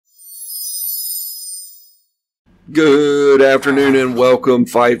Good afternoon and welcome,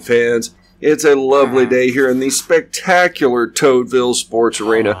 fight fans. It's a lovely day here in the spectacular ToadVille Sports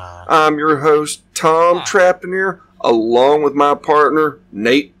Arena. I'm your host, Tom Trapanier, along with my partner,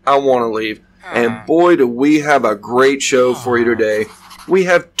 Nate I Want to Leave. And boy, do we have a great show for you today. We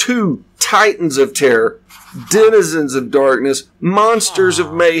have two titans of terror, denizens of darkness, monsters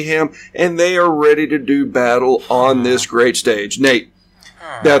of mayhem, and they are ready to do battle on this great stage. Nate.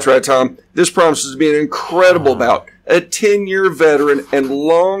 That's right, Tom. This promises to be an incredible bout. A 10-year veteran and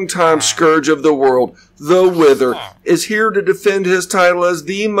longtime scourge of the world, the Wither, is here to defend his title as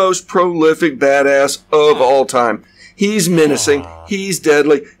the most prolific badass of all time. He's menacing, he's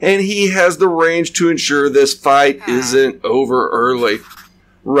deadly, and he has the range to ensure this fight isn't over early.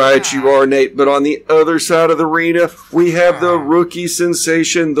 Right you are, Nate, but on the other side of the arena, we have the rookie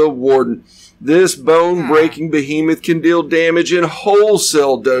sensation, the Warden. This bone-breaking behemoth can deal damage in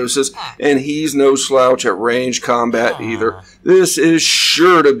wholesale doses, and he's no slouch at range combat either. This is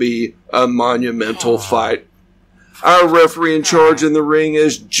sure to be a monumental fight. Our referee in charge in the ring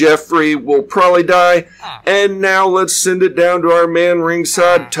is Jeffrey Will Probably Die, and now let's send it down to our man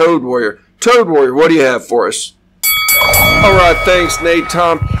ringside, Toad Warrior. Toad Warrior, what do you have for us? Alright, thanks Nate,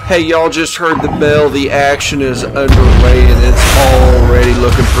 Tom. Hey, y'all just heard the bell. The action is underway and it's already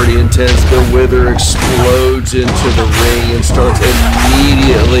looking pretty intense. The Wither explodes into the ring and starts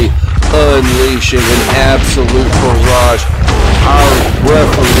immediately unleashing an absolute barrage. Our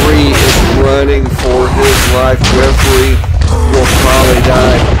referee is running for his life. Referee Will Probably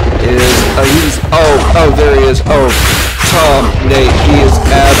Die there he is. Tom, Nate, he is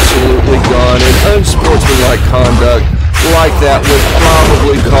absolutely gone, and unsportsmanlike conduct like that would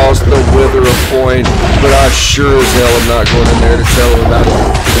probably cost the Wither a point, but I sure as hell am not going in there to tell him about it.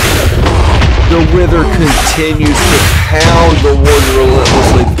 The Wither continues to pound the Warden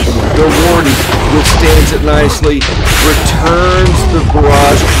relentlessly. The Warden withstands it nicely, returns the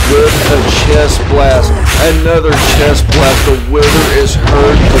barrage with a chest blast. Another chest blast. The Wither is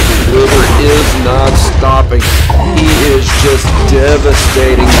hurt, but the Wither is not stopping. He is just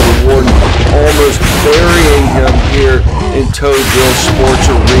devastating the Warden, almost burying him here in ToadVille Sports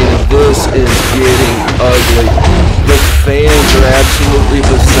Arena. This is getting ugly. The fans are absolutely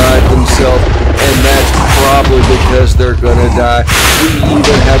beside themselves, and that's probably because they're gonna die. We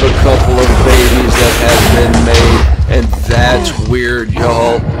even have a couple of babies that have been made, and that's weird,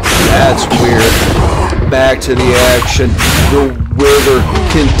 y'all. That's weird. Back to the action. The Wither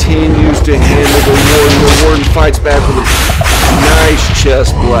continues to handle the Warden. The Warden fights back with a nice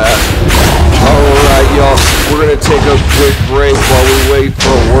chest blast. Alright, y'all, we're going to take a quick break while we wait for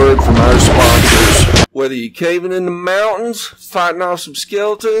a word from our sponsors. Whether you're caving in the mountains, fighting off some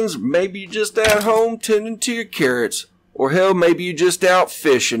skeletons, maybe you're just at home tending to your carrots, or hell, maybe you're just out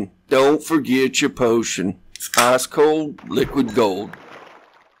fishing, don't forget your potion. Ice cold liquid gold.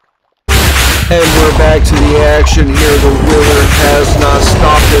 And we're back to the action here. The Wither has not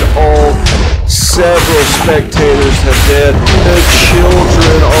stopped at all. Several spectators have died. The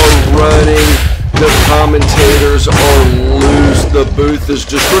children are running. The commentators are loose. The booth is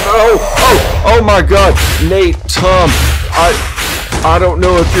just... Oh my God. Nate, Tom, I don't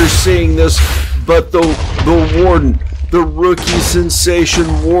know if you're seeing this, but the Warden, the rookie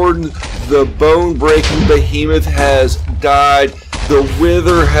sensation Warden, the bone-breaking behemoth has died. The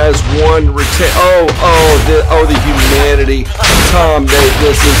Wither has won. The humanity. Tom, Nate,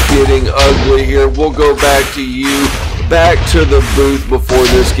 this is getting ugly here. We'll go back to you, back to the booth before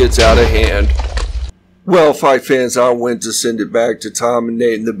this gets out of hand. Well, fight fans, I went to send it back to Tom and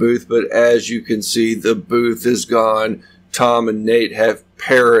Nate in the booth, but as you can see, the booth is gone. Tom and Nate have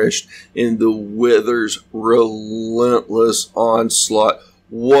perished in the Wither's relentless onslaught.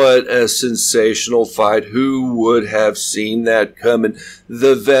 What a sensational fight. Who would have seen that coming?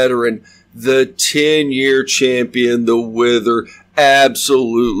 The veteran, the 10-year champion, the Wither,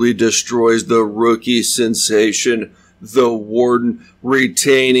 absolutely destroys the rookie sensation, the Warden,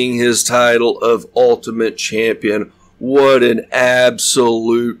 retaining his title of Ultimate Champion. What an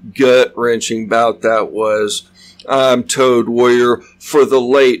absolute gut-wrenching bout that was. I'm Toad Warrior for the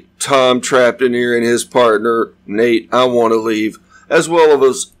late Tom Trapanier and his partner, Nate I Want to Leave, as well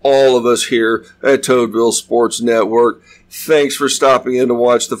as all of us here at ToadVille Sports Network. Thanks for stopping in to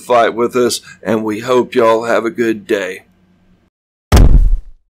watch the fight with us, and we hope y'all have a good day.